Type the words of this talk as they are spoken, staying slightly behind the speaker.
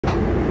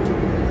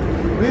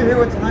We're here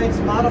with tonight's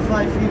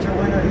modified feature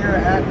winner here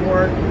at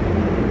Court,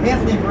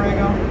 Anthony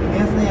Perrego.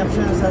 Anthony, I'm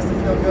sure this has to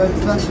feel good,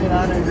 especially in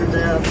honor of your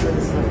dad. I'm sure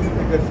this is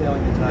a good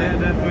feeling tonight. Yeah,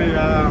 definitely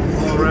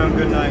all around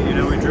good night. You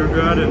know, we drew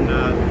good and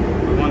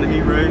we won the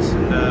heat race,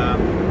 and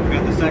we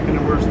got the second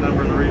and worst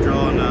number in the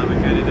redraw, and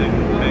McKenny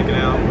didn't make it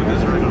out with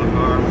his original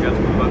car. We got to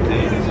move up to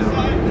 8. So,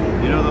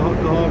 you know,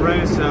 the whole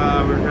race,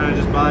 we were kind of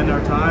just biding our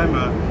time.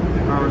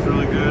 The car was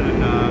really good,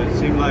 and it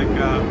seemed like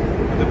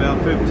with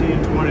about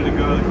 15, 20 to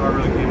go, the car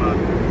really came up.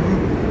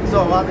 So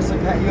obviously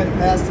you had to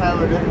pass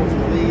Tyler Dickel for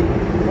the lead.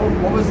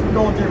 What was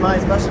going through your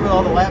mind, especially with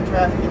all the lap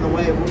traffic in the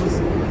way? What was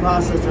the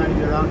process trying to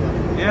get around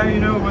him? Yeah, you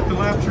know, with the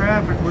lap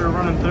traffic, we were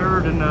running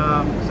third, and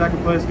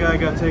second place guy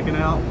got taken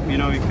out. You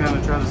know, he kind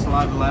of tried to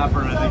slide the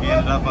lapper, and I think he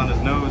ended up on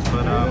his nose.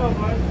 But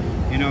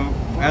you know,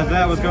 as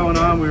that was going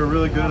on, we were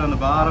really good on the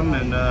bottom,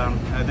 and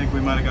I think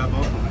we might have got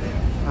both of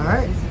them. All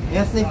right,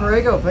 Anthony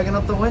Perrego picking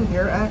up the win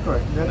here at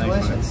Accord.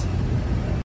 Congratulations. Thanks,